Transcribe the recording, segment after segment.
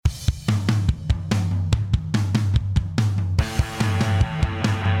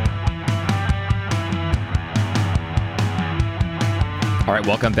All right,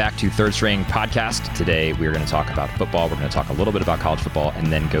 welcome back to Third String Podcast. Today, we're going to talk about football. We're going to talk a little bit about college football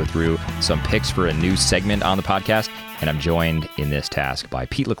and then go through some picks for a new segment on the podcast. And I'm joined in this task by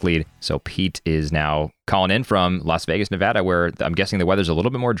Pete Laclede. So Pete is now calling in from Las Vegas, Nevada, where I'm guessing the weather's a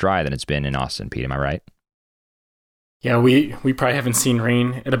little bit more dry than it's been in Austin. Pete, am I right? Yeah, we probably haven't seen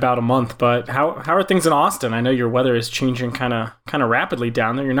rain in about a month, but how are things in Austin? I know your weather is changing kind of rapidly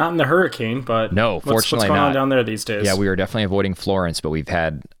down there. You're not in the hurricane, but no, fortunately what's going not. on down there these days? Yeah, we are definitely avoiding Florence, but we've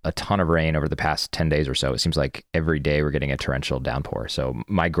had a ton of rain over the past 10 days or so. It seems like every day we're getting a torrential downpour. So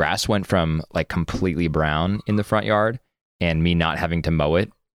my grass went from like completely brown in the front yard and me not having to mow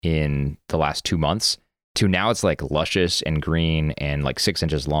it in the last 2 months to now it's like luscious and green and like 6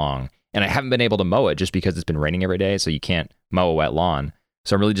 inches long. And I haven't been able to mow it just because it's been raining every day, so you can't mow a wet lawn.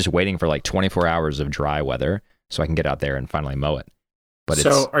 So I'm really just waiting for like 24 hours of dry weather so I can get out there and finally mow it. But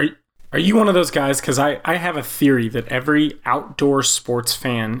so are you one of those guys? Because I have a theory that every outdoor sports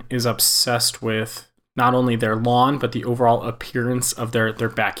fan is obsessed with not only their lawn, but the overall appearance of their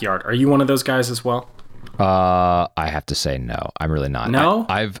backyard. Are you one of those guys as well? I have to say no. I'm really not. No?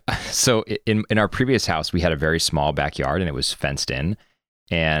 So in our previous house, we had a very small backyard and it was fenced in.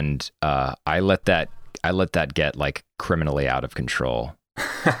 And I let that get like criminally out of control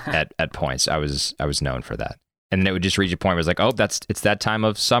at points. I was known for that. And then it would just reach a point where it's like, oh, it's that time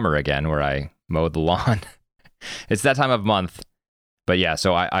of summer again where I mow the lawn. It's that time of month. But yeah,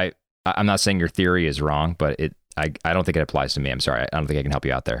 so I'm not saying your theory is wrong, but I don't think it applies to me. I'm sorry. I don't think I can help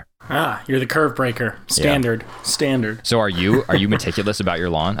you out there. You're the curve breaker. Standard. So are you meticulous about your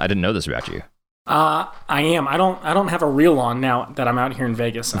lawn? I didn't know this about you. I am. I don't have a real lawn now that I'm out here in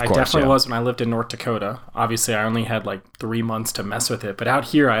Vegas. I definitely was when I lived in North Dakota. Obviously, I only had like 3 months to mess with it. But out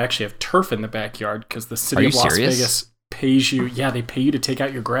here, I actually have turf in the backyard because the city of Las Vegas pays you. Yeah, they pay you to take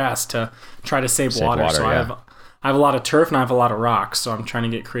out your grass to try to save water. So yeah. I have a lot of turf and I have a lot of rocks. So I'm trying to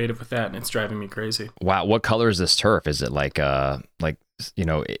get creative with that, and it's driving me crazy. Wow, what color is this turf? Is it like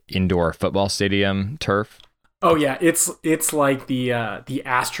indoor football stadium turf? Oh yeah, it's like the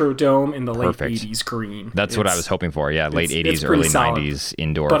Astrodome in the late 80s green. That's what I was hoping for. Yeah, late 80s, early 90s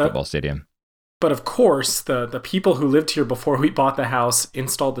indoor football stadium. But of course, the people who lived here before we bought the house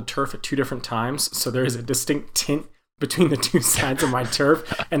installed the turf at 2 different times, so there is a distinct tint between the 2 sides of my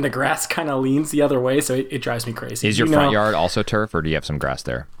turf, and the grass kind of leans the other way, so it drives me crazy. Is your front yard also turf, or do you have some grass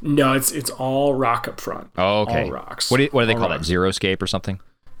there? No, it's all rock up front. Oh, okay. All rocks. What do they call that? Xeriscape or something?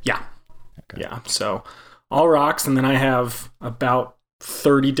 Yeah. Okay. Yeah. So all rocks, and then I have about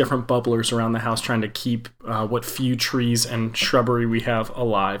 30 different bubblers around the house trying to keep what few trees and shrubbery we have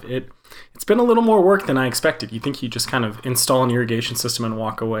alive. It's been a little more work than I expected. You think you just kind of install an irrigation system and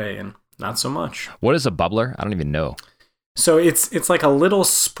walk away, and not so much. What is a bubbler? I don't even know. So it's like a little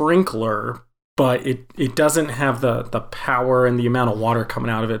sprinkler, but it doesn't have the power and the amount of water coming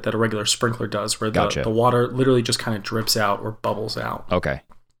out of it that a regular sprinkler does, where the water literally just kind of drips out or bubbles out. Okay,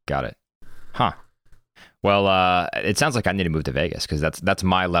 got it. Huh. Well, it sounds like I need to move to Vegas because that's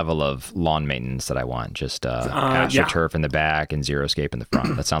my level of lawn maintenance that I want. Just AstroTurf in the back and Xeriscape in the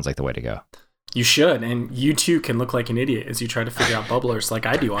front. That sounds like the way to go. You should, and you too can look like an idiot as you try to figure out bubblers like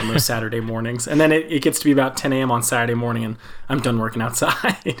I do on those Saturday mornings. And then it gets to be about 10 a.m. on Saturday morning, and I'm done working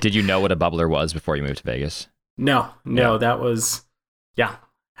outside. Did you know what a bubbler was before you moved to Vegas? No, that was,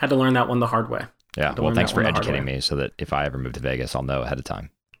 had to learn that one the hard way. Yeah, well, thanks for educating me so that if I ever move to Vegas, I'll know ahead of time.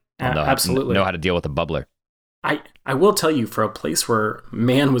 Absolutely. Know how to deal with a bubbler. I will tell you, for a place where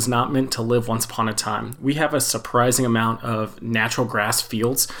man was not meant to live once upon a time, we have a surprising amount of natural grass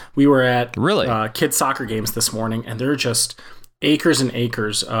fields. We were at kids' soccer games this morning, and there are just acres and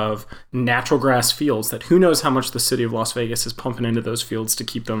acres of natural grass fields that who knows how much the city of Las Vegas is pumping into those fields to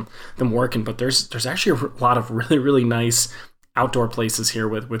keep them working. But there's actually a lot of really, really nice outdoor places here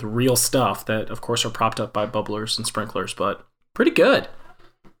with real stuff that, of course, are propped up by bubblers and sprinklers, but pretty good.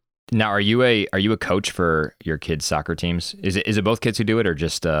 Now, are you a coach for your kids' soccer teams? Is it both kids who do it, or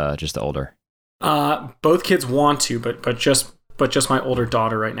just the older? Both kids want to, but just my older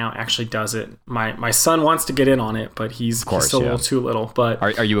daughter right now actually does it. My son wants to get in on it, but he's still a little too little. But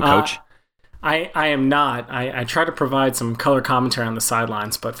are you a coach? I am not. I try to provide some color commentary on the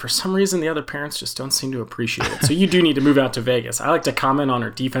sidelines, but for some reason the other parents just don't seem to appreciate it. So you do need to move out to Vegas. I like to comment on her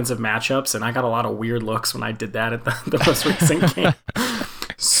defensive matchups, and I got a lot of weird looks when I did that at the most recent game.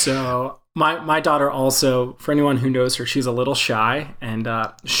 So my daughter also, for anyone who knows her, she's a little shy, and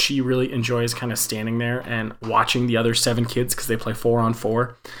she really enjoys kind of standing there and watching the other 7 kids because they play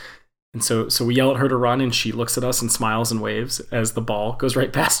 4-on-4. And so we yell at her to run, and she looks at us and smiles and waves as the ball goes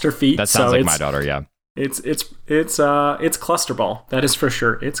right past her feet. That sounds like my daughter, yeah. It's cluster ball. That is for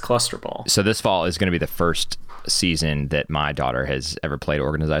sure. It's cluster ball. So this fall is going to be the first season that my daughter has ever played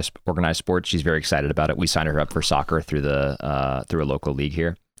organized sports. She's very excited about it. We signed her up for soccer through a local league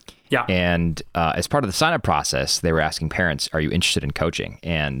here. Yeah. And as part of the sign up process, they were asking parents, "Are you interested in coaching?"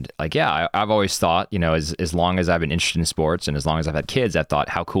 And like, yeah, I've always thought, as long as I've been interested in sports and as long as I've had kids, I thought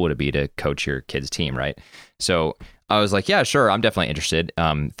how cool would it be to coach your kid's team, right? So I was like, yeah, sure, I'm definitely interested.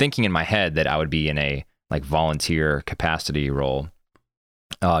 Thinking in my head that I would be in a like volunteer capacity role,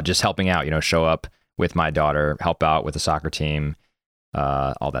 just helping out, show up with my daughter, help out with the soccer team,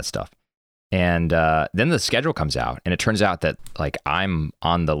 all that stuff. And then the schedule comes out, and it turns out that like I'm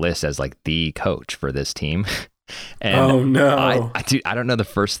on the list as like the coach for this team. And oh no! I don't know the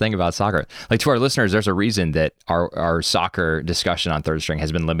first thing about soccer. Like, to our listeners, there's a reason that our soccer discussion on Third String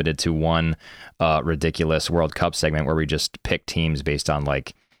has been limited to one ridiculous World Cup segment where we just pick teams based on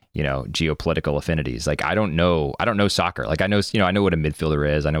like, geopolitical affinities. Like, I don't know soccer. Like, I know what a midfielder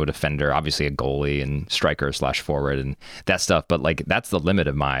is. I know a defender, obviously a goalie and striker / forward and that stuff. But like, that's the limit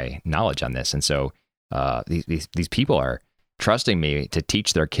of my knowledge on this. And so these people are trusting me to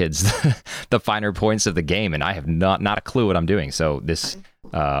teach their kids the finer points of the game, and I have not a clue what I'm doing. So this,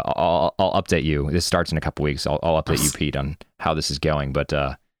 I'll update you. This starts in a couple weeks. I'll update you, Pete, on how this is going. But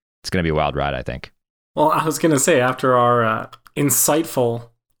it's going to be a wild ride, I think. Well, I was going to say, after our insightful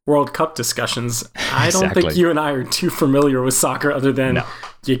World Cup discussions, I don't think you and I are too familiar with soccer, other than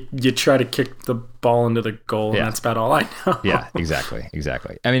you try to kick the ball into the goal, and that's about all I know. Yeah, exactly.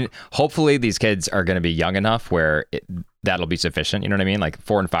 I mean, hopefully these kids are going to be young enough where that'll be sufficient. You know what I mean? Like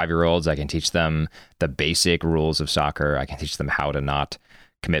 4 and 5 year olds, I can teach them the basic rules of soccer. I can teach them how to not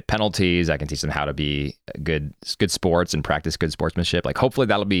commit penalties. I can teach them how to be good sports and practice good sportsmanship. Like, hopefully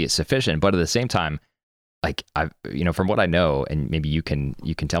that'll be sufficient. But at the same time, like, from what I know, and maybe you can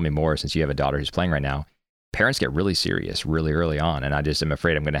tell me more since you have a daughter who's playing right now, parents get really serious really early on. And I just am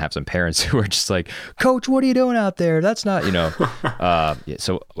afraid I'm going to have some parents who are just like, "Coach, what are you doing out there? That's not, so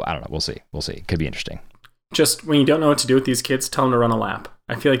I don't know. We'll see. Could be interesting. Just when you don't know what to do with these kids, tell them to run a lap.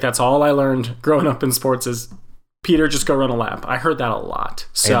 I feel like that's all I learned growing up in sports is, Peter, just go run a lap. I heard that a lot.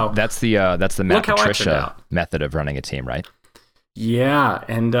 So and that's the Matt Patricia method of running a team, right? Yeah,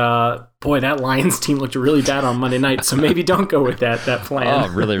 and boy, that Lions team looked really bad on Monday night. So maybe don't go with that plan. Oh,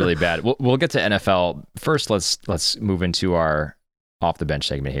 really, really bad. We'll get to NFL first. Let's move into our off the bench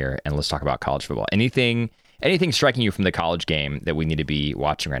segment here, and let's talk about college football. Anything striking you from the college game that we need to be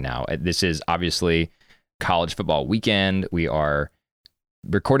watching right now? This is obviously college football weekend. We are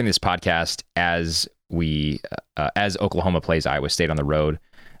recording this podcast as Oklahoma plays Iowa State on the road.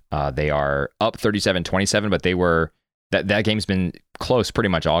 They are up 37-27, but they were that game's been close pretty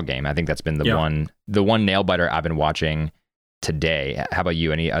much all game. I think that's been the one nail biter I've been watching today. How about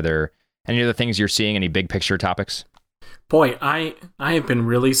you? Any other things you're seeing? Any big picture topics? Boy, I have been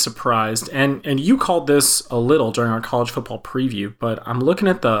really surprised, and you called this a little during our college football preview, but I'm looking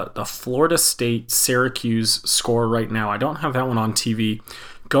at the Florida State Syracuse score right now. I don't have that one on TV.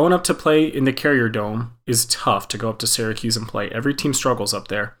 Going up to play in the Carrier Dome is tough to go up to Syracuse and play. Every team struggles up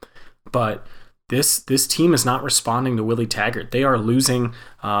there, but this team is not responding to Willie Taggart. They are losing,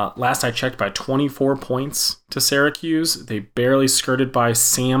 last I checked, by 24 points to Syracuse. They barely skirted by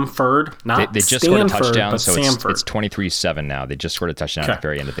Samford. Not they just Stanford, scored a touchdown, but so Samford. It's 23-7 now. They just scored a touchdown at the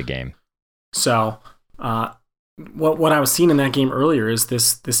very end of the game. So what I was seeing in that game earlier is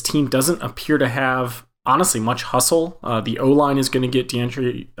this team doesn't appear to have, honestly, much hustle. The O-line is going to get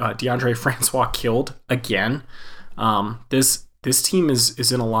DeAndre Francois killed again. This team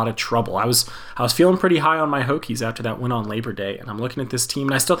is in a lot of trouble. I was feeling pretty high on my Hokies after that win on Labor Day, and I'm looking at this team,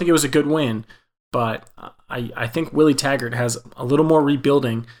 and I still think it was a good win, but I think Willie Taggart has a little more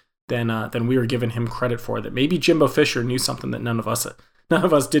rebuilding than we were giving him credit for. That maybe Jimbo Fisher knew something that none of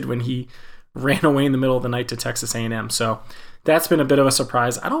us did when he ran away in the middle of the night to Texas A&M. So that's been a bit of a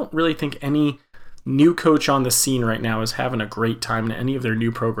surprise. I don't really think any new coach on the scene right now is having a great time in any of their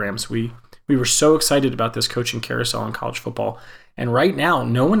new programs. We were so excited about this coaching carousel in college football. And right now,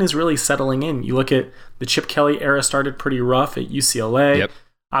 no one is really settling in. You look at the Chip Kelly era started pretty rough at UCLA. Yep.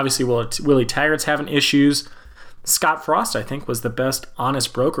 Obviously, Willie Taggart's having issues. Scott Frost, I think, was the best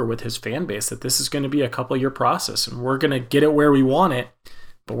honest broker with his fan base that this is going to be a couple-year process, and we're going to get it where we want it,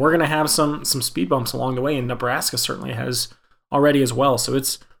 but we're going to have some speed bumps along the way, and Nebraska certainly has already as well. So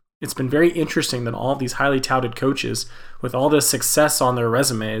it's been very interesting that all of these highly touted coaches with all this success on their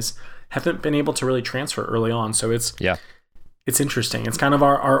resumes haven't been able to really transfer early on. So it's interesting. It's kind of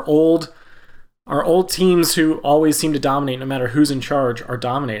our old teams who always seem to dominate no matter who's in charge are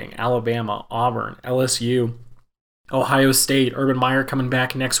dominating. Alabama, Auburn, LSU. Ohio State, Urban Meyer coming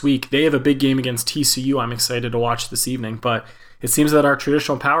back next week. They have a big game against TCU I'm excited to watch this evening. But it seems that our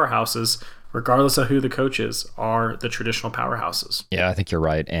traditional powerhouses, regardless of who the coach is, are the traditional powerhouses. Yeah, I think you're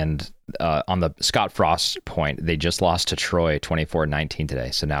right. And on the Scott Frost point, they just lost to Troy 24-19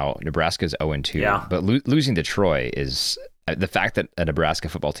 today. So now Nebraska's 0-2. Yeah. But losing to Troy is the fact that a Nebraska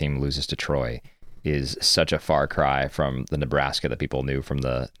football team loses to Troy is such a far cry from the Nebraska that people knew from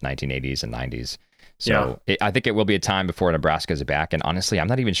the 1980s and 90s. So I think it will be a time before Nebraska is back. And honestly, I'm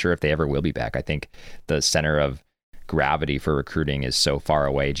not even sure if they ever will be back. I think the center of gravity for recruiting is so far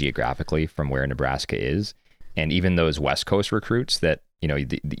away geographically from where Nebraska is. And even those West Coast recruits that,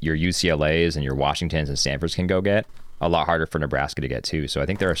 your UCLAs and your Washingtons and Stanfords can go get, a lot harder for Nebraska to get too. So I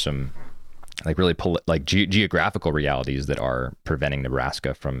think there are some really geographical realities that are preventing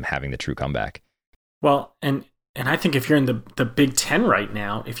Nebraska from having the true comeback. Well, and I think if you're in the Big Ten right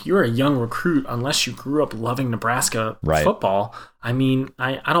now, if you're a young recruit, unless you grew up loving Nebraska football, I mean,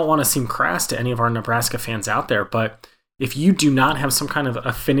 I don't want to seem crass to any of our Nebraska fans out there, but if you do not have some kind of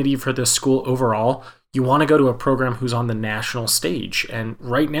affinity for this school overall, you want to go to a program who's on the national stage. And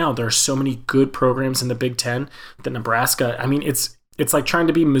right now, there are so many good programs in the Big Ten that Nebraska, I mean, it's like trying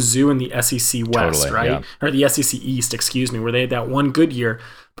to be Mizzou in the SEC West, totally, right? Yeah. Or the SEC East, where they had that one good year,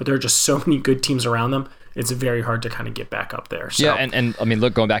 but there are just so many good teams around them. It's very hard to kind of get back up there. So. Yeah, and I mean,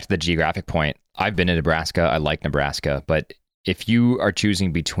 look, going back to the geographic point, I've been in Nebraska. I like Nebraska. But if you are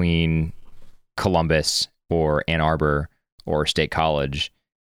choosing between Columbus or Ann Arbor or State College,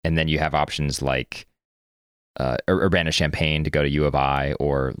 and then you have options like Urbana-Champaign to go to U of I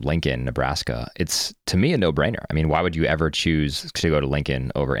or Lincoln, Nebraska, it's, to me, a no-brainer. I mean, why would you ever choose to go to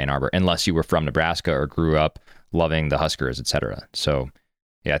Lincoln over Ann Arbor unless you were from Nebraska or grew up loving the Huskers, et cetera? So,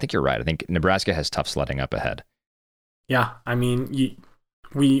 yeah, I think you're right. I think Nebraska has tough sledding up ahead. Yeah, I mean,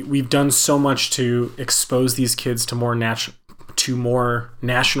 we've done so much to expose these kids to more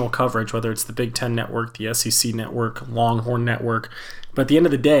national coverage, whether it's the Big Ten Network, the SEC Network, Longhorn Network. But at the end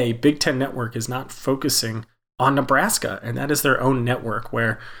of the day, Big Ten Network is not focusing on Nebraska, and that is their own network,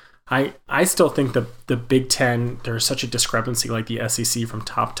 where I still think the Big Ten, there's such a discrepancy like the SEC from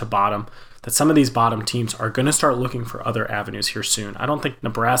top to bottom, that some of these bottom teams are going to start looking for other avenues here soon. I don't think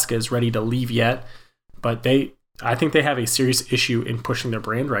Nebraska is ready to leave yet, but I think they have a serious issue in pushing their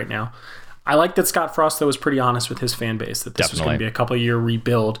brand right now. I like that Scott Frost, though, was pretty honest with his fan base that this was going to be a couple-year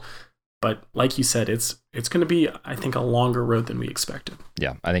rebuild. But like you said, it's going to be, I think, a longer road than we expected.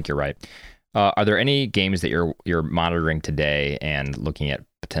 Yeah, I think you're right. Are there any games that you're monitoring today and looking at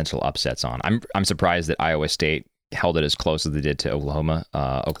potential upsets on? I'm surprised that Iowa State held it as close as they did to Oklahoma.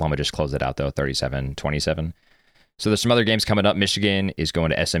 Oklahoma just closed it out, though, 37-27. So there's some other games coming up. Michigan is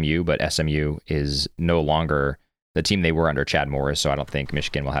going to SMU, but SMU is no longer the team they were under Chad Morris, so I don't think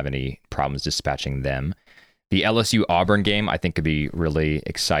Michigan will have any problems dispatching them. The LSU-Auburn game, I think, could be really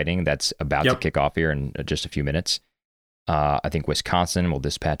exciting. That's about to kick off here in just a few minutes. I think Wisconsin will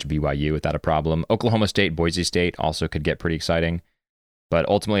dispatch BYU without a problem. Oklahoma State, Boise State also could get pretty exciting. But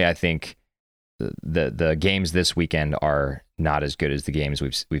ultimately, I think the games this weekend are not as good as the games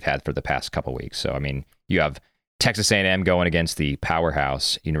we've had for the past couple weeks. So, I mean, you have Texas A&M going against the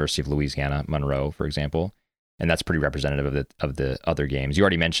powerhouse University of Louisiana, Monroe, for example. And that's pretty representative of the other games. You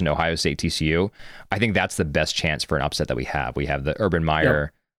already mentioned Ohio State, TCU. I think that's the best chance for an upset that we have. We have the Urban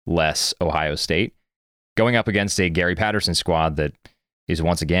Meyer less Ohio State going up against a Gary Patterson squad that is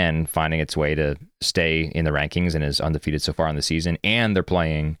once again finding its way to stay in the rankings and is undefeated so far in the season. And they're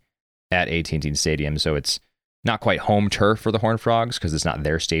playing at AT&T Stadium. So it's not quite home turf for the Horned Frogs because it's not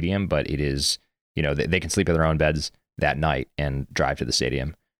their stadium, but it is, they can sleep in their own beds that night and drive to the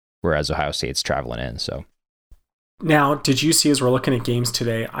stadium, whereas Ohio State's traveling in. So. Now, did you see, as we're looking at games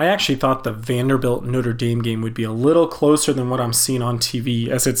today, I actually thought the Vanderbilt-Notre Dame game would be a little closer than what I'm seeing on TV,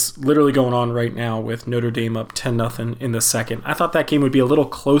 as it's literally going on right now with Notre Dame up 10-0 in the second. I thought that game would be a little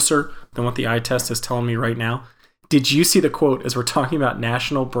closer than what the eye test is telling me right now. Did you see the quote, as we're talking about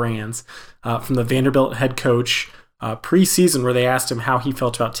national brands, from the Vanderbilt head coach preseason, where they asked him how he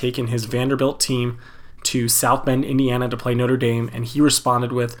felt about taking his Vanderbilt team to South Bend, Indiana to play Notre Dame, and he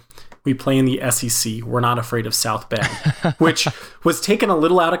responded with, "We play in the SEC. We're not afraid of South Bend," which was taken a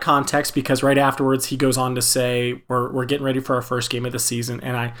little out of context because right afterwards he goes on to say, we're getting ready for our first game of the season.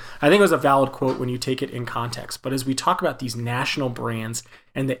 And I think it was a valid quote when you take it in context. But as we talk about these national brands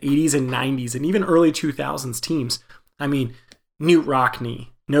and the 80s and 90s and even early 2000s teams, I mean, Knute Rockne,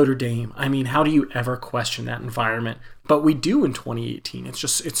 Notre Dame, I mean, how do you ever question that environment? But we do in 2018.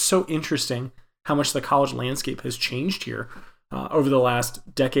 It's so interesting how much the college landscape has changed here over the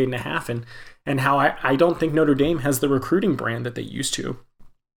last decade and a half, and how I don't think Notre Dame has the recruiting brand that they used to.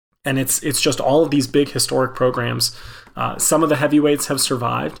 And it's just all of these big historic programs. Some of the heavyweights have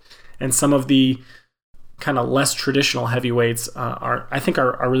survived, and some of the kind of less traditional heavyweights are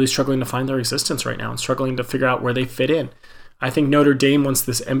really struggling to find their existence right now and struggling to figure out where they fit in. I think Notre Dame, once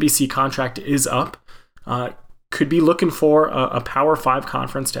this NBC contract is up, could be looking for a Power 5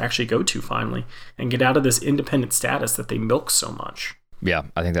 conference to actually go to finally and get out of this independent status that they milk so much. Yeah,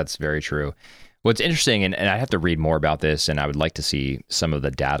 I think that's very true. What's interesting, and I have to read more about this, and I would like to see some of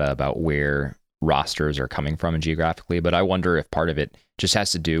the data about where rosters are coming from geographically, but I wonder if part of it just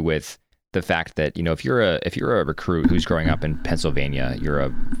has to do with the fact that, if you're a recruit who's growing up in Pennsylvania, you're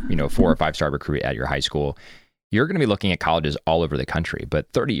a 4 or 5 star recruit at your high school, you're going to be looking at colleges all over the country. But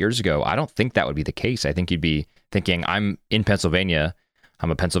 30 years ago, I don't think that would be the case. I think you'd be thinking, I'm in Pennsylvania,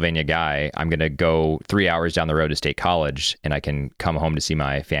 I'm a Pennsylvania guy, I'm going to go 3 hours down the road to State College, and I can come home to see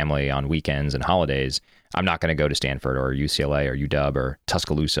my family on weekends and holidays. I'm not going to go to Stanford or UCLA or UW or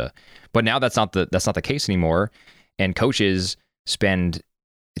Tuscaloosa. But now that's not the case anymore, and coaches spend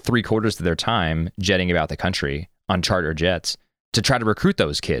 3/4 of their time jetting about the country on charter jets to try to recruit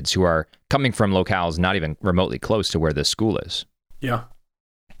those kids who are coming from locales not even remotely close to where this school is. Yeah.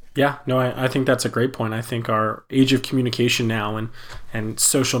 Yeah, no, I think that's a great point. I think our age of communication now and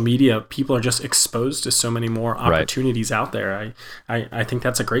social media, people are just exposed to so many more opportunities out there. I think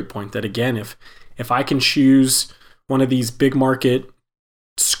that's a great point, that again, if I can choose one of these big market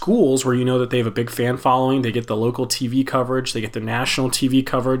schools where that they have a big fan following, they get the local TV coverage, they get the national TV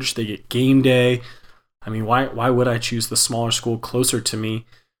coverage, they get game day. I mean, why would I choose the smaller school closer to me,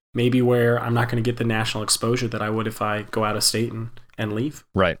 maybe where I'm not going to get the national exposure that I would if I go out of state and leave?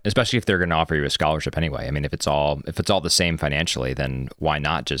 Right. Especially if they're going to offer you a scholarship anyway. I mean, if it's all the same financially, then why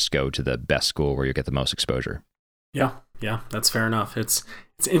not just go to the best school where you get the most exposure? Yeah, that's fair enough. It's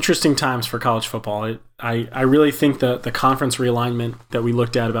interesting times for college football. I really think that the conference realignment that we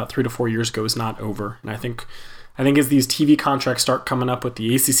looked at about 3 to 4 years ago is not over. And I think as these TV contracts start coming up with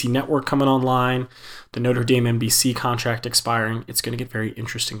the ACC network coming online, the Notre Dame NBC contract expiring, it's going to get very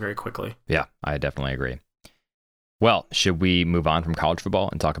interesting very quickly. Yeah, I definitely agree. Well, should we move on from college football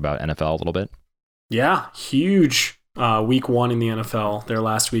and talk about NFL a little bit? Yeah, huge week 1 in the NFL there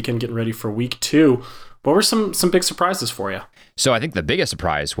last weekend, getting ready for week 2. What were some big surprises for you? So I think the biggest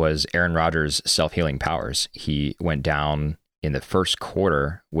surprise was Aaron Rodgers' self-healing powers. He went down in the first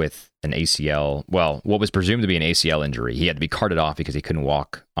quarter with an ACL, what was presumed to be an ACL injury. He had to be carted off because he couldn't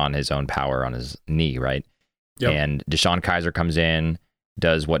walk on his own power on his knee, right? Yep. And DeShone Kizer comes in,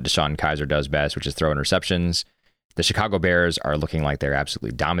 does what DeShone Kizer does best, which is throw interceptions. The Chicago Bears are looking like they're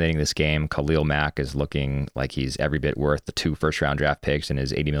absolutely dominating this game. Khalil Mack is looking like he's every bit worth the 2 first-round draft picks and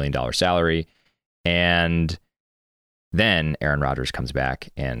his $80 million salary. And then Aaron Rodgers comes back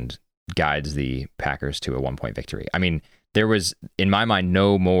and guides the Packers to a 1-point victory. I mean, there was, in my mind,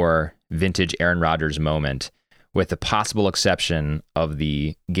 no more vintage Aaron Rodgers moment, with the possible exception of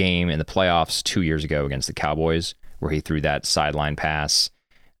the game in the playoffs 2 years ago against the Cowboys, where he threw that sideline pass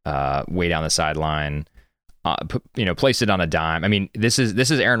way down the sideline, placed it on a dime. I mean, this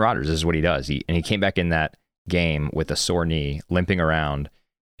is Aaron Rodgers. This is what he does. He came back in that game with a sore knee, limping around,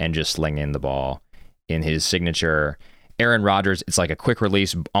 and just slinging the ball in his signature Aaron Rodgers. It's like a quick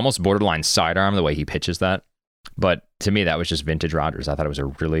release, almost borderline sidearm, the way he pitches that. But to me, that was just vintage Rodgers. I thought it was a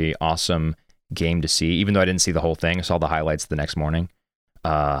really awesome game to see, even though I didn't see the whole thing. I saw the highlights the next morning.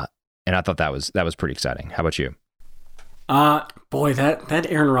 And I thought that was pretty exciting. How about you? Boy, that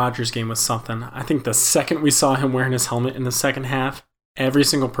Aaron Rodgers game was something. I think the second we saw him wearing his helmet in the second half, every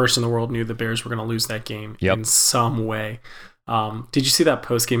single person in the world knew the Bears were going to lose that game in some way. Did you see that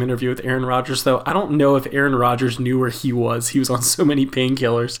post-game interview with Aaron Rodgers, though? I don't know if Aaron Rodgers knew where he was. He was on so many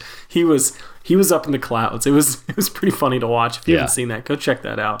painkillers. He was up in the clouds. It was pretty funny to watch. If you haven't seen that, go check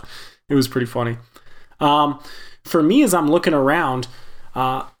that out. It was pretty funny. For me, as I'm looking around,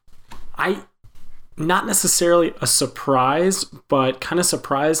 not necessarily a surprise, but kind of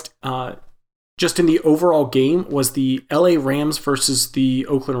surprised just in the overall game was the LA Rams versus the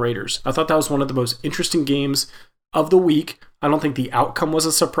Oakland Raiders. I thought that was one of the most interesting games of the week. I don't think the outcome was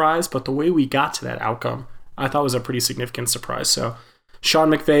a surprise, but the way we got to that outcome, I thought was a pretty significant surprise. So Sean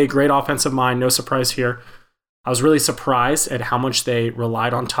McVay, great offensive mind, no surprise here. I was really surprised at how much they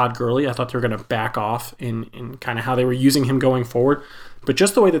relied on Todd Gurley. I thought they were going to back off in kind of how they were using him going forward. But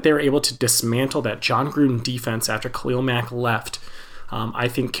just the way that they were able to dismantle that John Gruden defense after Khalil Mack left, I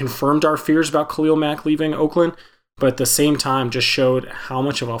think confirmed our fears about Khalil Mack leaving Oakland, but at the same time just showed how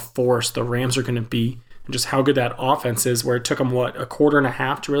much of a force the Rams are going to be and just how good that offense is, where it took them, a quarter and a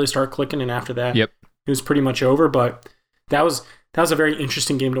half to really start clicking, and after that, it was pretty much over. But that was a very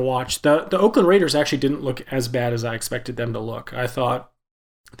interesting game to watch. The Oakland Raiders actually didn't look as bad as I expected them to look. I thought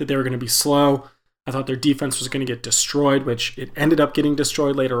that they were going to be slow. I thought their defense was going to get destroyed, which it ended up getting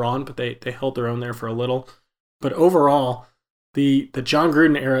destroyed later on, but they held their own there for a little. But overall, the John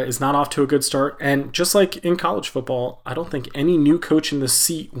Gruden era is not off to a good start. And just like in college football, I don't think any new coach in the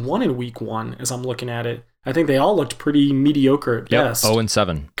seat won in week 1 as I'm looking at it. I think they all looked pretty mediocre at best.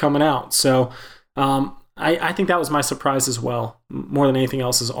 0-7. Coming out. So I think that was my surprise as well. More than anything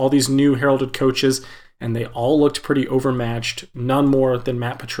else is all these new heralded coaches, and they all looked pretty overmatched. None more than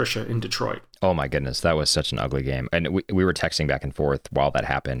Matt Patricia in Detroit. Oh my goodness, that was such an ugly game. And we were texting back and forth while that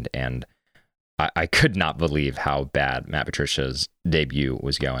happened, and I could not believe how bad Matt Patricia's debut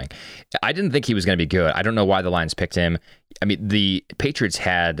was going. I didn't think he was going to be good. I don't know why the Lions picked him. I mean, the Patriots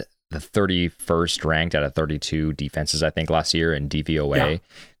had the 31st ranked out of 32 defenses, I think, last year in DVOA. Yeah.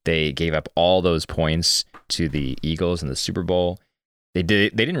 They gave up all those points to the Eagles in the Super Bowl. They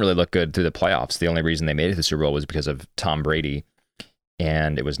didn't really look good through the playoffs. The only reason they made it to the Super Bowl was because of Tom Brady,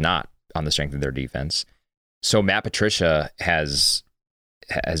 and it was not on the strength of their defense. So Matt Patricia does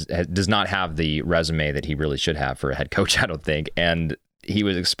not have the resume that he really should have for a head coach, I don't think. And he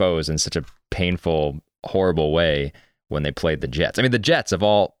was exposed in such a painful, horrible way when they played the Jets. I mean, the Jets of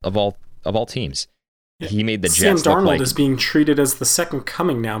all teams. He made the Jets Sam Darnold look like, is being treated as the second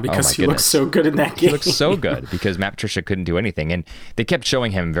coming now because he looks so good in that game. He looks so good because Matt Patricia couldn't do anything, and they kept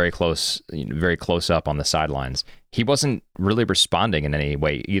showing him very close up on the sidelines. He wasn't really responding in any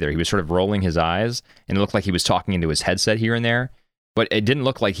way either. He was sort of rolling his eyes, and it looked like he was talking into his headset here and there, but it didn't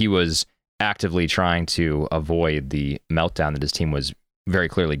look like he was actively trying to avoid the meltdown that his team was very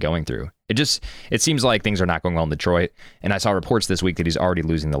clearly going through. It seems like things are not going well in Detroit, and I saw reports this week that he's already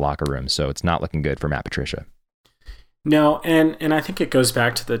losing the locker room, so it's not looking good for Matt Patricia. No, and I think it goes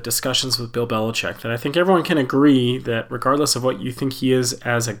back to the discussions with Bill Belichick that I think everyone can agree that regardless of what you think he is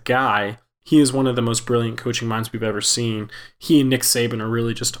as a guy, he is one of the most brilliant coaching minds we've ever seen. He and Nick Saban are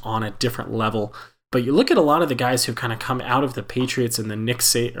really just on a different level. But you look at a lot of the guys who've kind of come out of the Patriots and in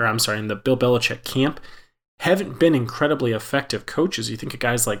the Bill Belichick camp, haven't been incredibly effective coaches. You think of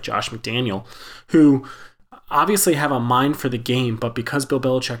guys like Josh McDaniel, who obviously have a mind for the game, but because Bill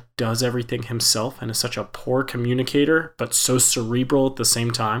Belichick does everything himself and is such a poor communicator, but so cerebral at the same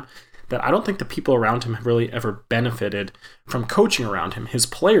time, that I don't think the people around him have really ever benefited from coaching around him. His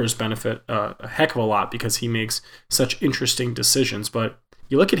players benefit a heck of a lot because he makes such interesting decisions. But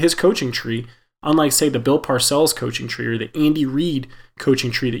you look at his coaching tree, unlike, say, the Bill Parcells coaching tree or the Andy Reid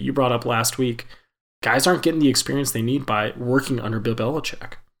coaching tree that you brought up last week, guys aren't getting the experience they need by working under Bill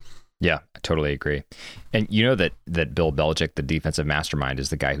Belichick. Yeah, I totally agree. And you know that Bill Belichick, the defensive mastermind, is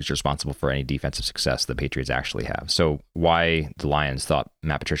the guy who's responsible for any defensive success the Patriots actually have. So why the Lions thought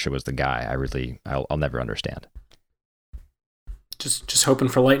Matt Patricia was the guy, I'll never understand. Just hoping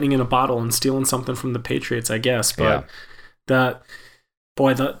for lightning in a bottle and stealing something from the Patriots, I guess. But the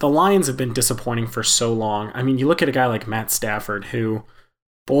Lions have been disappointing for so long. I mean, you look at a guy like Matt Stafford, who,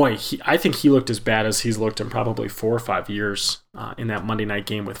 I think he looked as bad as he's looked in probably 4 or 5 years in that Monday night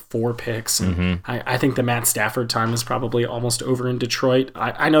game with 4 picks. And I think the Matt Stafford time is probably almost over in Detroit.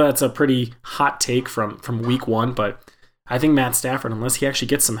 I know that's a pretty hot take from week 1, but I think Matt Stafford, unless he actually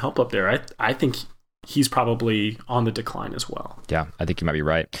gets some help up there, I think he's probably on the decline as well. Yeah, I think you might be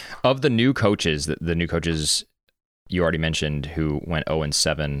right. Of the new coaches, the new coaches you already mentioned who went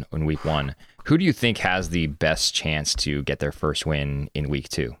 0-7 in week 1, who do you think has the best chance to get their first win in week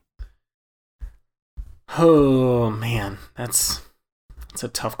 2? Oh, man, that's a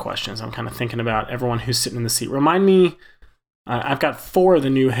tough question. So I'm kind of thinking about everyone who's sitting in the seat. Remind me, I've got 4 of the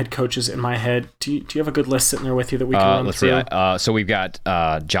new head coaches in my head. Do you have a good list sitting there with you that we can run through? Let's see. So we've got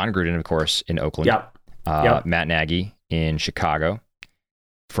John Gruden, of course, in Oakland. Yep. Matt Nagy in Chicago.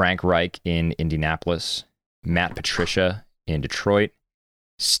 Frank Reich in Indianapolis. Matt Patricia in Detroit.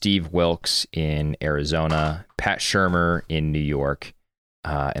 Steve Wilkes in Arizona, Pat Shurmur in New York,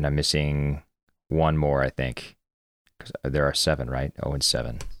 and I'm missing one more, I think, because there are 7, right?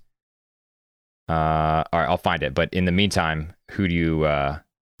 0-7. All right, I'll find it. But in the meantime, who do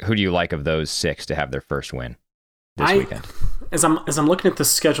you like of those 6 to have their first win this weekend? As I'm looking at the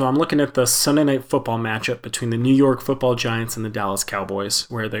schedule, I'm looking at the Sunday Night Football matchup between the New York Football Giants and the Dallas Cowboys,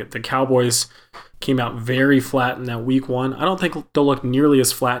 where the Cowboys came out very flat in that week 1. I don't think they'll look nearly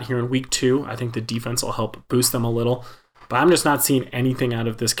as flat here in week 2. I think the defense will help boost them a little. But I'm just not seeing anything out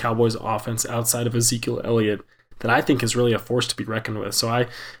of this Cowboys offense outside of Ezekiel Elliott that I think is really a force to be reckoned with. So I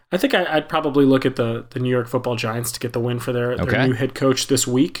think I'd probably look at the New York Football Giants to get the win for their new head coach this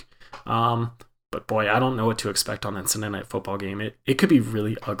week. But boy, I don't know what to expect on that Sunday Night Football game. It could be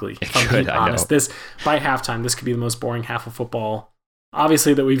really ugly. If I'm being honest. By halftime, this could be the most boring half of football,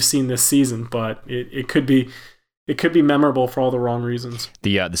 obviously, that we've seen this season. But it could be it could be memorable for all the wrong reasons.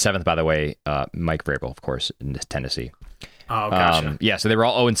 The seventh, by the way, Mike Vrabel, of course, in Tennessee. Oh, gotcha. Yeah, so they were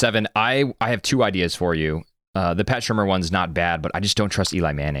all 0-7. I have two ideas for you. The Pat Shurmur one's not bad, but I just don't trust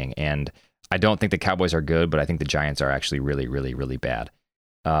Eli Manning, and I don't think the Cowboys are good, but I think the Giants are actually really, really, really bad.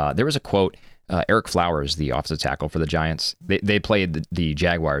 There was a quote. Eric Flowers, the offensive tackle for the Giants, they played the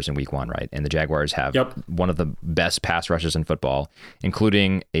Jaguars in week 1, right? And the Jaguars have one of the best pass rushes in football,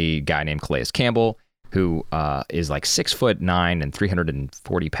 including a guy named Calais Campbell, who is like 6'9" and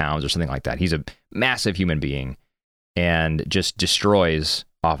 340 pounds or something like that. He's a massive human being and just destroys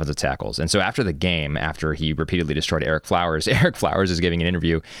offensive tackles. And so after the game, after he repeatedly destroyed Eric Flowers is giving an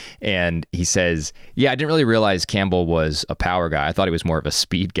interview and he says, yeah, I didn't really realize Campbell was a power guy. I thought he was more of a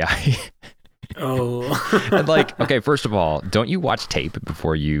speed guy. Oh. And like, okay, first of all, don't you watch tape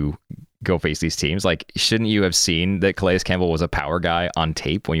before you go face these teams? Like, shouldn't you have seen that Calais Campbell was a power guy on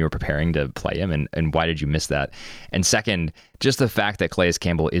tape when you were preparing to play him? And why did you miss that? And second, just the fact that Calais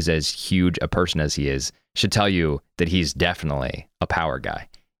Campbell is as huge a person as he is should tell you that he's definitely a power guy.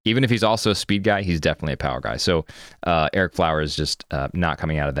 Even if he's also a speed guy, he's definitely a power guy. So Eric Flowers just not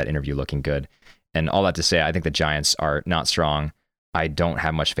coming out of that interview looking good. And all that to say, I think the Giants are not strong. I don't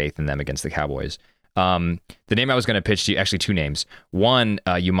have much faith in them against the Cowboys. The name I was going to pitch to you, actually two names. One,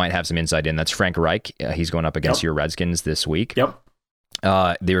 you might have some insight in. That's Frank Reich. He's going up against your Redskins this week. Yep.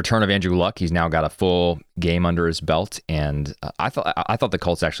 The return of Andrew Luck. He's now got a full game under his belt. And I thought the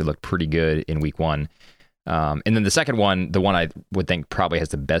Colts actually looked pretty good in week 1. And then the second one, the one I would think probably has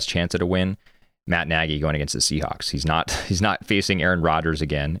the best chance at a win, Matt Nagy going against the Seahawks. He's not facing Aaron Rodgers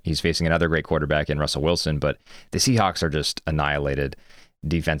again. He's facing another great quarterback in Russell Wilson, but the Seahawks are just annihilated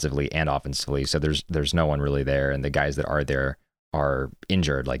defensively and offensively. So there's no one really there. And the guys that are there are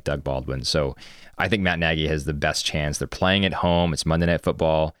injured, like Doug Baldwin. So I think Matt Nagy has the best chance. They're playing at home. It's Monday Night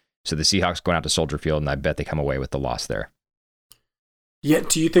Football. So the Seahawks going out to Soldier Field, and I bet they come away with the loss there. Yeah,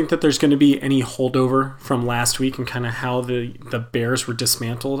 do you think that there's going to be any holdover from last week and kind of how the Bears were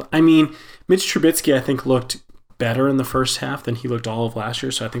dismantled? I mean, Mitch Trubisky, I think, looked better in the first half than he looked all of last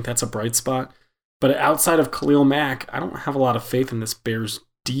year, so I think that's a bright spot. But outside of Khalil Mack, I don't have a lot of faith in this Bears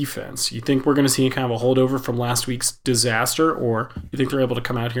defense. You think we're going to see kind of a holdover from last week's disaster, or you think they're able to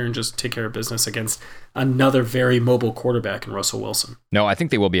come out here and just take care of business against another very mobile quarterback in Russell Wilson? No, I think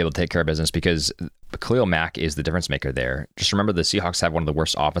they will be able to take care of business because Khalil Mack is the difference maker there. Just remember the Seahawks have one of the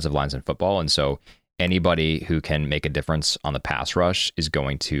worst offensive lines in football, and so anybody who can make a difference on the pass rush is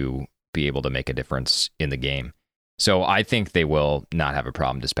going to be able to make a difference in the game. So I think they will not have a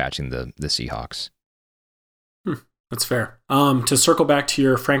problem dispatching the Seahawks. That's fair. To circle back to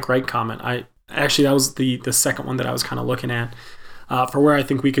your Frank Reich comment, that was the second one that I was kind of looking at for where I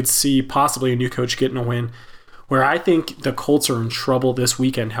think we could see possibly a new coach getting a win. Where I think the Colts are in trouble this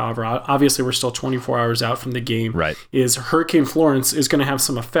weekend, however, obviously we're still 24 hours out from the game, right, is Hurricane Florence is going to have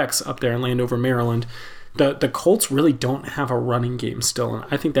some effects up there in Landover, Maryland. The Colts really don't have a running game still, and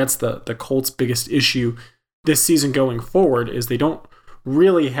I think that's the Colts' biggest issue this season going forward is they don't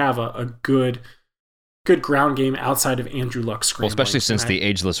really have a good ground game outside of Andrew Luck scrambling. Well, especially since the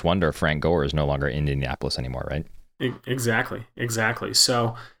ageless wonder Frank Gore is no longer in Indianapolis anymore, right? Exactly.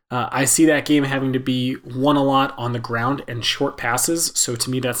 So I see that game having to be won a lot on the ground and short passes. So to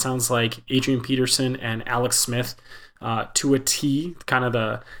me, that sounds like Adrian Peterson and Alex Smith to a T, kind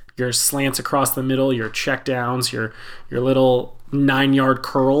of your slants across the middle, your check downs, your little 9-yard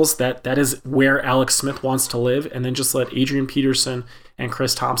curls. That is where Alex Smith wants to live. And then just let Adrian Peterson and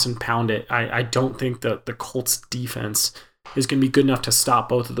Chris Thompson pound it. I don't think that the Colts defense is going to be good enough to stop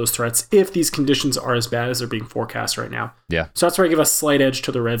both of those threats if these conditions are as bad as they're being forecast right now. Yeah. So that's where I give a slight edge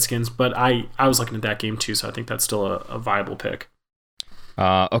to the Redskins, but I was looking at that game too, so I think that's still a viable pick.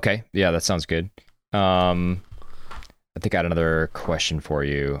 Okay. Yeah, that sounds good. I think I had another question for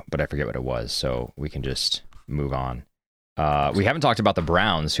you, but I forget what it was, so we can just move on. We haven't talked about the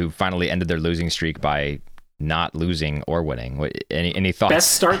Browns, who finally ended their losing streak by not losing or winning. Any thoughts?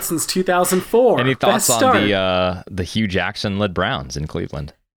 Best start since 2004. Any thoughts on the Hugh Jackson-led Browns in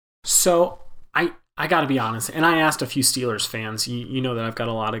Cleveland? So I got to be honest, and I asked a few Steelers fans. You know that I've got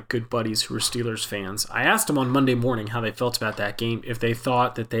a lot of good buddies who are Steelers fans. I asked them on Monday morning how they felt about that game, if they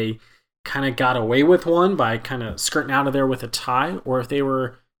thought that they kind of got away with one by kind of skirting out of there with a tie, or if they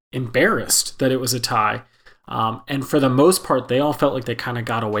were embarrassed that it was a tie. And for the most part, they all felt like they kind of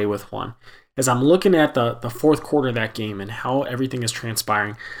got away with one. As I'm looking at the fourth quarter of that game and how everything is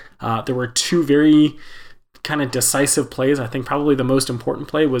transpiring, there were two very kind of decisive plays. I think probably the most important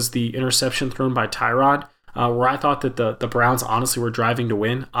play was the interception thrown by Tyrod, where I thought that the Browns honestly were driving to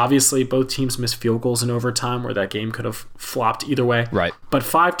win. Obviously, both teams missed field goals in overtime where that game could have flopped either way. Right. But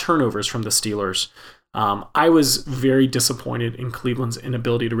 5 turnovers from the Steelers. I was very disappointed in Cleveland's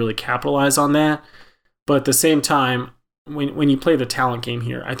inability to really capitalize on that. But at the same time, when you play the talent game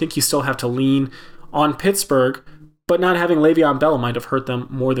here, I think you still have to lean on Pittsburgh, but not having Le'Veon Bell might have hurt them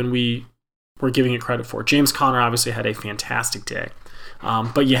more than we were giving it credit for. James Conner obviously had a fantastic day.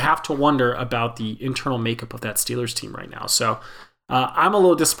 But you have to wonder about the internal makeup of that Steelers team right now. So I'm a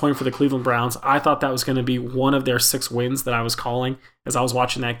little disappointed for the Cleveland Browns. I thought that was going to be one of their 6 wins that I was calling as I was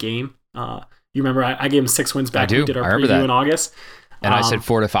watching that game. You remember I gave them 6 wins back when we did our preview in August. And I said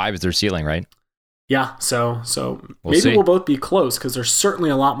 4 to 5 is their ceiling, right? Yeah, so maybe we'll both be close because there's certainly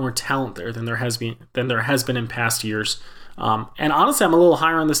a lot more talent there than there has been in past years. And honestly, I'm a little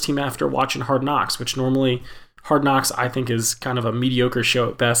higher on this team after watching Hard Knocks, which normally Hard Knocks I think is kind of a mediocre show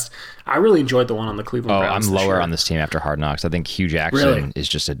at best. I really enjoyed the one on the Cleveland Browns. I'm lower on this team after Hard Knocks. I think Hugh Jackson is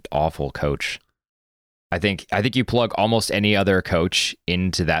just an awful coach. I think you plug almost any other coach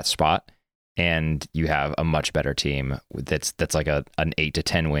into that spot, and you have a much better team that's like an 8 to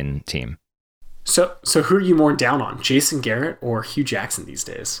 10 win team. So who are you more down on, Jason Garrett or Hugh Jackson these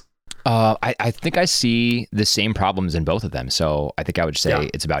days? I think I see the same problems in both of them. So I think I would say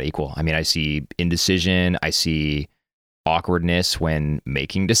it's about equal. I mean, I see indecision. I see awkwardness when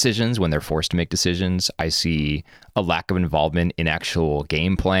making decisions, when they're forced to make decisions. I see a lack of involvement in actual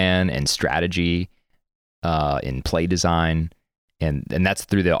game plan and strategy, in play design. And that's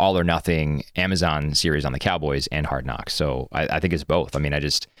through the All or Nothing Amazon series on the Cowboys and Hard Knocks. So I think it's both. I mean,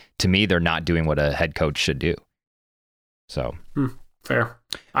 to me, they're not doing what a head coach should do. So fair.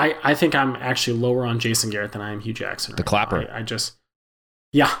 I think I'm actually lower on Jason Garrett than I am Hugh Jackson. The clapper.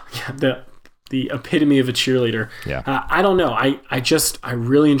 The epitome of a cheerleader. Yeah. I don't know. I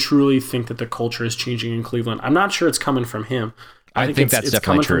really and truly think that the culture is changing in Cleveland. I'm not sure it's coming from him. I think that's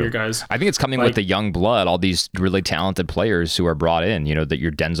definitely true. From your guys. I think it's coming with the young blood, all these really talented players who are brought in, that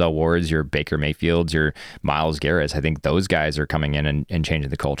your Denzel Wards, your Baker Mayfields, your Myles Garretts. I think those guys are coming in and changing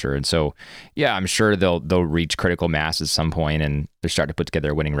the culture. And so, yeah, I'm sure they'll reach critical mass at some point and they're starting to put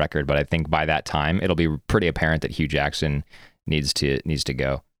together a winning record. But I think by that time, it'll be pretty apparent that Hugh Jackson needs to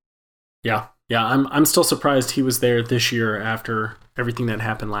go. Yeah. Yeah. I'm still surprised he was there this year after everything that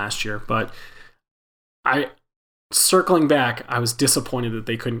happened last year. But circling back, I was disappointed that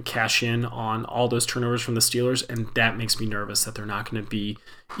they couldn't cash in on all those turnovers from the Steelers, and that makes me nervous that they're not going to be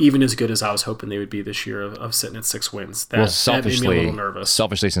even as good as I was hoping they would be this year of sitting at 6 wins. That made me a little nervous.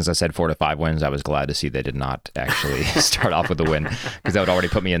 Selfishly, since I said 4 to 5 wins, I was glad to see they did not actually start off with a win because that would already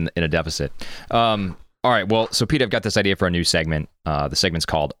put me in a deficit. All right, well, so Pete, I've got this idea for a new segment. The segment's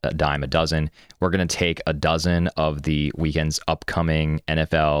called A Dime a Dozen. We're going to take a dozen of the weekend's upcoming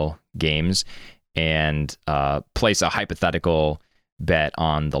NFL games and place a hypothetical bet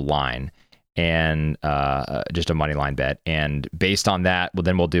on the line and just a money line bet. And based on that, well,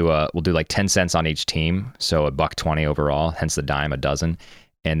 then we'll do like 10 cents on each team, so $1.20 overall, hence the dime a dozen.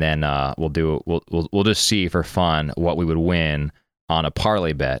 And then we'll just see for fun what we would win on a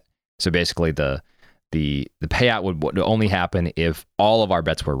parlay bet. So basically the payout would only happen if all of our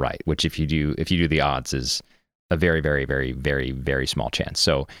bets were right, which if you do the odds is a very, very, very, very, very small chance.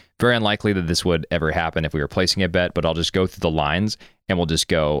 So very unlikely that this would ever happen if we were placing a bet, but I'll just go through the lines and we'll just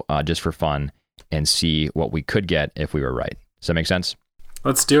go just for fun and see what we could get if we were right. Does that make sense?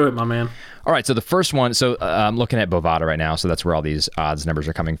 Let's do it, my man. All right. So the first one, I'm looking at Bovada right now. So that's where all these odds numbers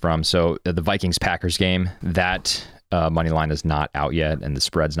are coming from. So the Vikings-Packers game, that money line is not out yet and the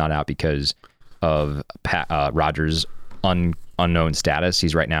spread's not out because of Rodgers' unknown status.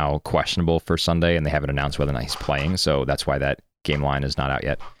 He's right now questionable for Sunday, and they haven't announced whether or not he's playing. So that's why that game line is not out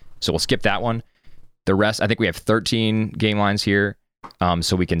yet. So we'll skip that one. The rest, I think we have 13 game lines here,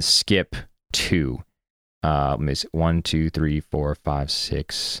 so we can skip 2. Let me see. 1, 2, 3, 4, 5,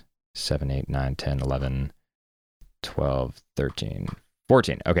 6, 7, 8, 9, 10, 11, 12, 13,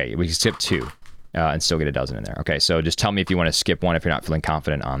 14. Okay, we can skip 2 and still get a dozen in there. Okay, so just tell me if you want to skip one if you're not feeling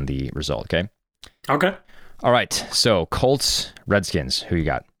confident on the result, okay? Okay. All right, so Colts, Redskins, who you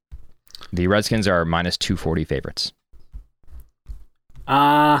got? The Redskins are minus 240 favorites.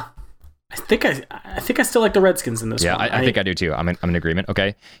 I think I still like the Redskins in this one. Yeah, I think I do too. I'm in agreement.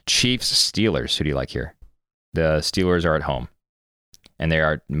 Okay, Chiefs, Steelers, who do you like here? The Steelers are at home, and they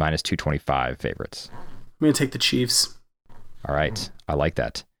are minus 225 favorites. I'm going to take the Chiefs. All right, I like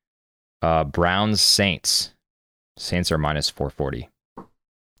that. Browns, Saints. Saints are minus 440.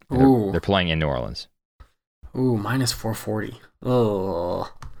 They're playing in New Orleans. Ooh, minus 440.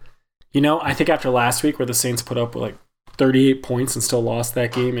 Oh, I think after last week where the Saints put up like 38 points and still lost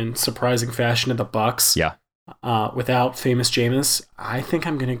that game in surprising fashion to the Bucs. Yeah. Without famous Jameis, I think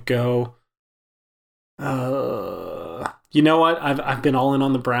I'm gonna go. You know what? I've been all in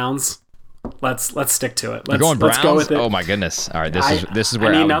on the Browns. let's stick to it. You're going Browns? Let's go with it. Oh my goodness! All right, this is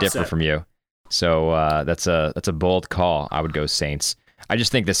where I would differ from you. So that's a bold call. I would go Saints. I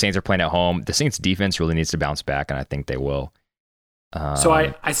just think the Saints are playing at home. The Saints defense really needs to bounce back, and I think they will. So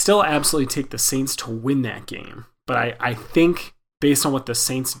I still absolutely take the Saints to win that game, but I think based on what the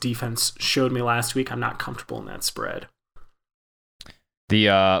Saints defense showed me last week, I'm not comfortable in that spread.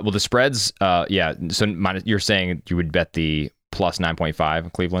 The spreads, yeah. So you're saying you would bet the plus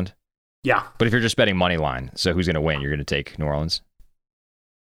 9.5 Cleveland? Yeah. But if you're just betting money line, so who's going to win? You're going to take New Orleans?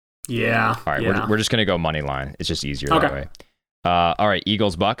 Yeah. All right, yeah. We're just going to go money line. It's just easier that way. All right,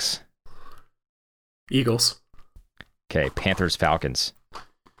 Eagles, Bucks? Eagles. Okay, Panthers, Falcons?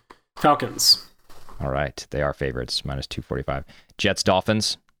 Falcons. All right, they are favorites, minus 245. Jets,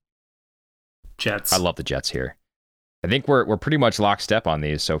 Dolphins? Jets. I love the Jets here. I think we're pretty much lockstep on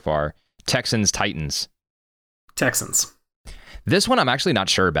these so far. Texans, Titans. Texans. This one I'm actually not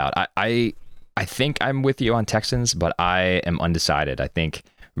sure about. I think I'm with you on Texans, but I am undecided. I think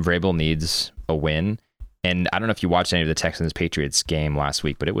Vrabel needs a win. And I don't know if you watched any of the Texans-Patriots game last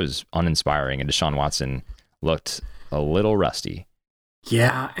week, but it was uninspiring, and Deshaun Watson looked a little rusty.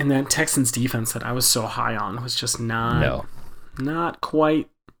 Yeah, and that Texans defense that I was so high on was just not quite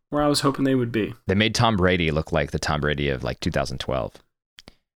where I was hoping they would be. They made Tom Brady look like the Tom Brady of like 2012.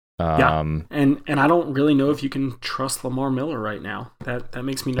 Yeah, and I don't really know if you can trust Lamar Miller right now. That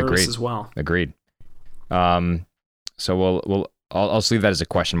makes me nervous as well. Agreed. So I'll just leave that as a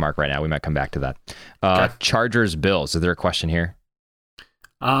question mark right now. We might come back to that. Okay. Chargers, Bills. Is there a question here?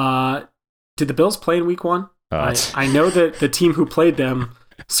 Did the Bills play in week 1? I know that the team who played them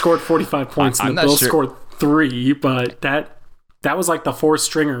scored 45 points and the Bills scored 3, but that was like the 4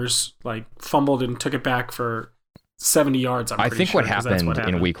 stringers like fumbled and took it back for 70 yards. I think what happened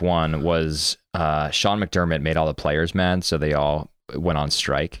in week 1 was Sean McDermott made all the players mad, so they all went on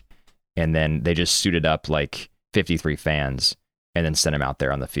strike, and then they just suited up like 53 fans and then sent him out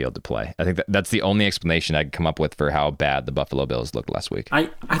there on the field to play. I think that's the only explanation I could come up with for how bad the Buffalo Bills looked last week. I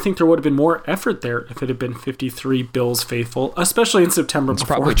think there would have been more effort there if it had been 53 Bills faithful, especially in September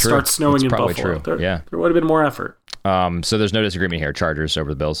before it starts snowing in Buffalo. There would have been more effort. So there's no disagreement here. Chargers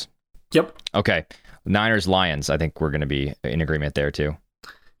over the Bills? Yep. Okay. Niners, Lions. I think we're going to be in agreement there too.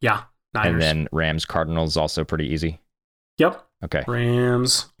 Yeah. Niners. And then Rams, Cardinals also pretty easy. Yep. Okay.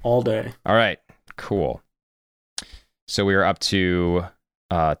 Rams all day. All right. Cool. So we are up to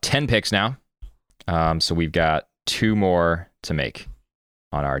 10 picks now. So we've got 2 more to make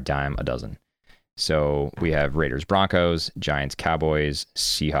on our dime a dozen. So we have Raiders, Broncos, Giants, Cowboys,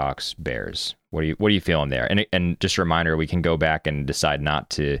 Seahawks, Bears. What are you feeling there? And just a reminder, we can go back and decide not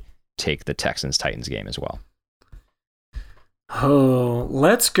to take the Texans Titans game as well. Oh,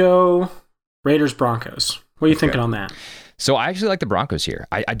 let's go Raiders, Broncos. What are you thinking on that? So I actually like the Broncos here.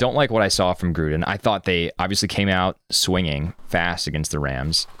 I don't like what I saw from Gruden. I thought they obviously came out swinging fast against the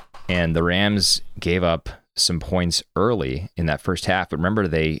Rams, and the Rams gave up some points early in that first half. But remember,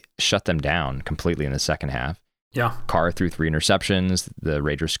 they shut them down completely in the second half. Yeah. Carr threw 3 interceptions. The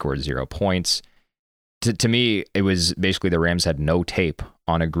Raiders scored 0 points. To me, it was basically the Rams had no tape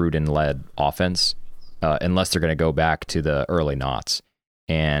on a Gruden-led offense unless they're going to go back to the early noughts.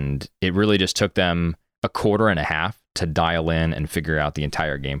 And it really just took them a quarter and a half to dial in and figure out the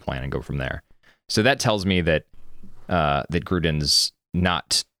entire game plan and go from there. So that tells me that that Gruden's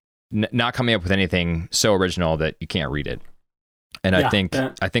not coming up with anything so original that you can't read it. And I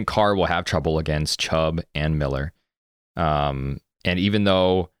think Carr will have trouble against Chubb and Miller. And even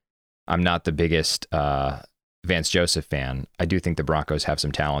though I'm not the biggest Vance Joseph fan, I do think the Broncos have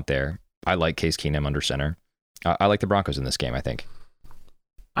some talent there. I like Case Keenum under center. I like the Broncos in this game, I think.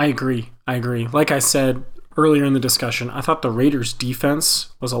 I agree. Like I said earlier in the discussion, I thought the Raiders' defense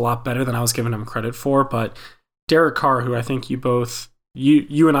was a lot better than I was giving them credit for, but Derek Carr, who I think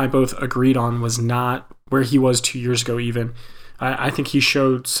you and I both agreed on was not where he was 2 years ago even, I think he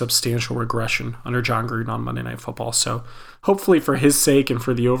showed substantial regression under John Gruden on Monday Night Football. So hopefully for his sake and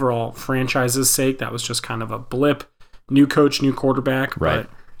for the overall franchise's sake, that was just kind of a blip. New coach, new quarterback, right. But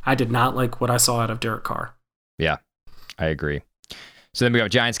I did not like what I saw out of Derek Carr. Yeah, I agree. So then we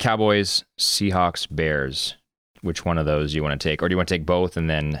got Giants, Cowboys, Seahawks, Bears. Which one of those do you want to take? Or do you want to take both and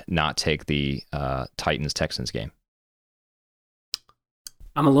then not take the Titans-Texans game?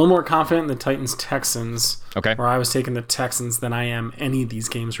 I'm a little more confident in the Titans-Texans. Okay. Where I was taking the Texans than I am any of these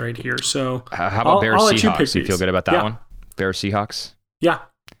games right here. So how about Bears-Seahawks? Do you feel good about that one? Bears-Seahawks? Yeah.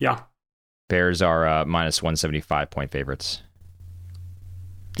 Bears are minus 175 point favorites.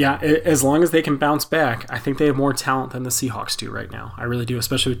 Yeah, as long as they can bounce back, I think they have more talent than the Seahawks do right now. I really do,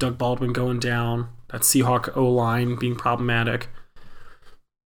 especially with Doug Baldwin going down, that Seahawk O-line being problematic.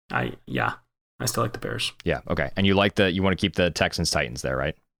 I still like the Bears. Yeah. Okay. And you want to keep the Texans Titans there,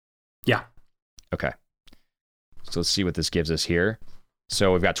 right? Yeah. Okay. So let's see what this gives us here.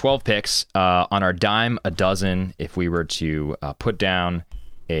 So we've got 12 picks on our dime a dozen. If we were to put down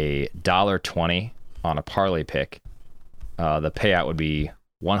a $1.20 on a parlay pick, the payout would be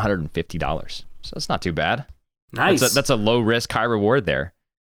 $150. So that's not too bad. Nice. That's a low risk, high reward there.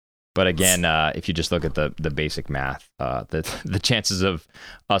 But again, if you just look at the basic math, the chances of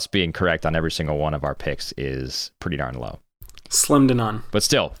us being correct on every single one of our picks is pretty darn low. Slim to none. But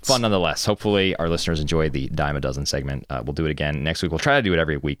still, fun nonetheless. Hopefully our listeners enjoy the dime a dozen segment. We'll do it again next week. We'll try to do it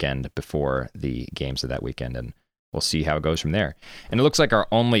every weekend before the games of that weekend, and we'll see how it goes from there. And it looks like our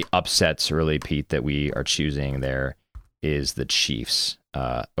only upsets, really, Pete, that we are choosing there is the Chiefs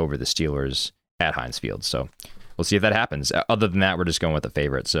over the Steelers at Heinz Field. So we'll see if that happens. Other than that, we're just going with the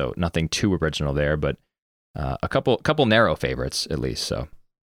favorite. So nothing too original there, but a couple narrow favorites at least. So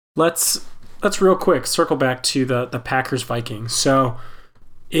let's real quick circle back to the Packers Vikings. So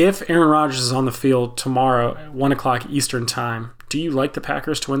if Aaron Rodgers is on the field tomorrow at 1 o'clock Eastern time, do you like the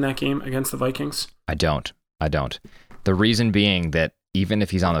Packers to win that game against the Vikings? I don't. The reason being that even if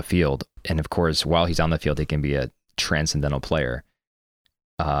he's on the field, and of course, while he's on the field, he can be a transcendental player.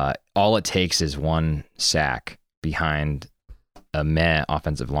 All it takes is one sack behind a meh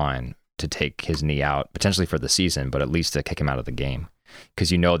offensive line to take his knee out, potentially for the season, but at least to kick him out of the game. Because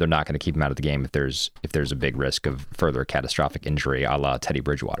they're not going to keep him out of the game if there's a big risk of further catastrophic injury, a la Teddy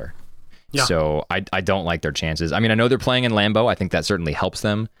Bridgewater. Yeah. So I don't like their chances. I mean, I know they're playing in Lambeau. I think that certainly helps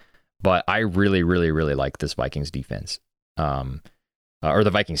them. But I really, really, really like this Vikings defense, or the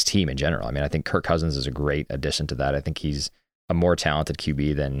Vikings team in general. I mean, I think Kirk Cousins is a great addition to that. I think he's a more talented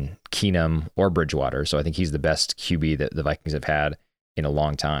QB than Keenum or Bridgewater. So I think he's the best QB that the Vikings have had in a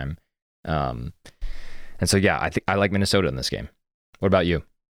long time. And so, yeah, I think I like Minnesota in this game. What about you?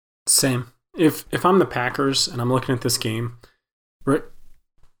 Same. If I'm the Packers and I'm looking at this game, right?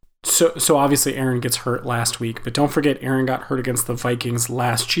 So obviously Aaron gets hurt last week, but don't forget Aaron got hurt against the Vikings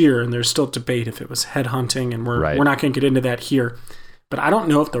last year, and there's still debate if it was headhunting, and we're not going to get into that here. But I don't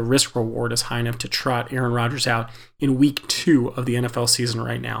know if the risk reward is high enough to trot Aaron Rodgers out in week 2 of the NFL season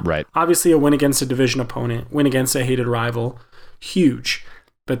right now. Right. Obviously a win against a division opponent, win against a hated rival, huge.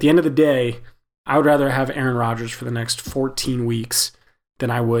 But at the end of the day, I would rather have Aaron Rodgers for the next 14 weeks than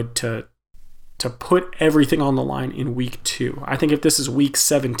I would to put everything on the line in week 2. I think if this is week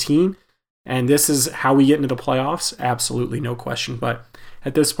 17 and this is how we get into the playoffs, absolutely no question. But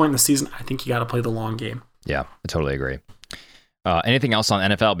at this point in the season, I think you got to play the long game. Yeah, I totally agree. Anything else on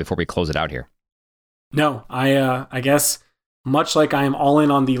NFL before we close it out here? No, I guess much like I am all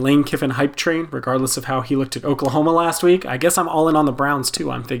in on the Lane Kiffin hype train, regardless of how he looked at Oklahoma last week, I guess I'm all in on the Browns too,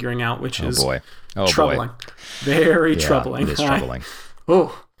 I'm figuring out, which is troubling. Very troubling. It is troubling.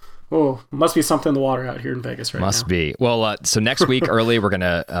 Must be something in the water out here in Vegas right now. Must be. Well, so next week early, we're going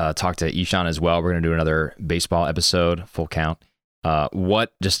to talk to Ishan as well. We're going to do another baseball episode, full count.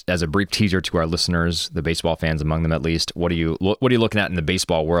 Just as a brief teaser to our listeners, the baseball fans among them at least, what are you looking at in the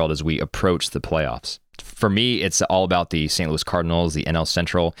baseball world as we approach the playoffs? For me, it's all about the St. Louis Cardinals, the NL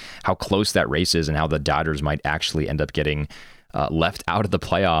Central, how close that race is, and how the Dodgers might actually end up getting left out of the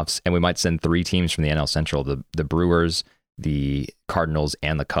playoffs, and we might send 3 teams from the NL Central, the Brewers, the Cardinals,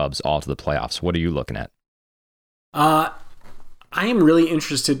 and the Cubs all to the playoffs. What are you looking at? I am really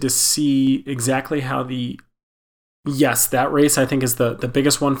interested to see exactly how that race I think is the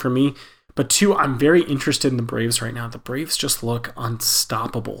biggest one for me. But 2, I'm very interested in the Braves right now. The Braves just look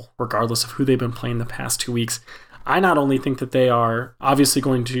unstoppable, regardless of who they've been playing the past 2 weeks. I not only think that they are obviously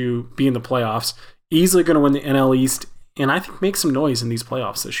going to be in the playoffs, easily going to win the NL East, and I think make some noise in these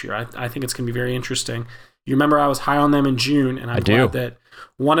playoffs this year. I think it's going to be very interesting. You remember I was high on them in June, and I'm glad that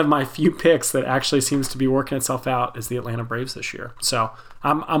one of my few picks that actually seems to be working itself out is the Atlanta Braves this year. So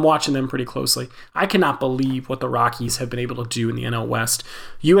I'm watching them pretty closely. I cannot believe what the Rockies have been able to do in the NL West.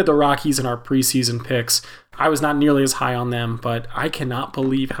 You had the Rockies in our preseason picks. I was not nearly as high on them, but I cannot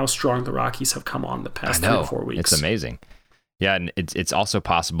believe how strong the Rockies have come on the past 3 or 4 weeks. It's amazing. Yeah, and it's also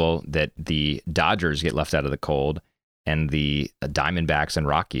possible that the Dodgers get left out of the cold and the Diamondbacks and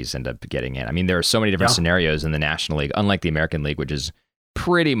Rockies end up getting in. I mean, there are so many different scenarios in the National League, unlike the American League, which is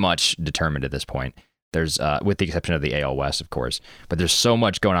pretty much determined at this point. There's, with the exception of the AL West, of course, but there's so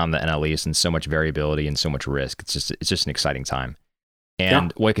much going on in the NL East and so much variability and so much risk. It's just an exciting time.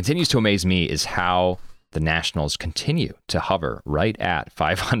 And what continues to amaze me is how the Nationals continue to hover right at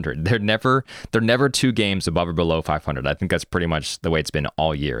 500. They're never 2 games above or below 500. I think that's pretty much the way it's been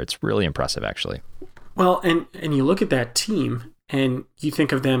all year. It's really impressive, actually. Well, and you look at that team, and you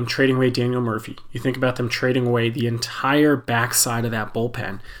think of them trading away Daniel Murphy. You think about them trading away the entire backside of that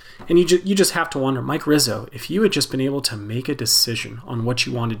bullpen. And you just have to wonder, Mike Rizzo, if you had just been able to make a decision on what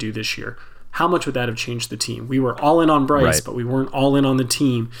you want to do this year, how much would that have changed the team? We were all in on Bryce, but we weren't all in on the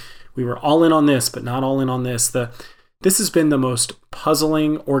team. We were all in on this, but not all in on this. This has been the most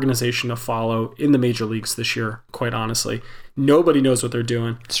puzzling organization to follow in the major leagues this year, quite honestly. Nobody knows what they're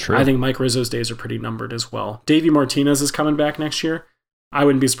doing. It's true. I think Mike Rizzo's days are pretty numbered as well. Davey Martinez is coming back next year. I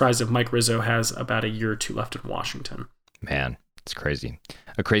wouldn't be surprised if Mike Rizzo has about a year or two left in Washington. Man, it's crazy.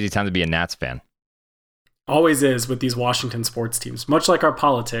 A crazy time to be a Nats fan. Always is with these Washington sports teams. Much like our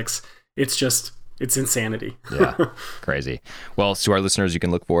politics, it's insanity. Yeah, crazy. Well, to our listeners, you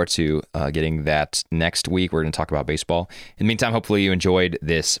can look forward to getting that next week. We're going to talk about baseball. In the meantime, hopefully you enjoyed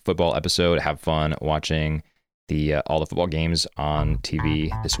this football episode. Have fun watching all the football games on TV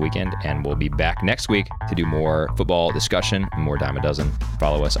this weekend, and we'll be back next week to do more football discussion, more dime a dozen.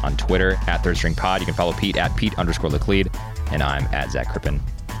 Follow us on Twitter at Third String Pod. You can follow Pete at Pete_Leclead, and I'm at Zach Crippen.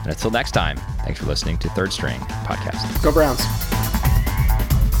 And until next time, thanks for listening to Third String Podcast. Go Browns.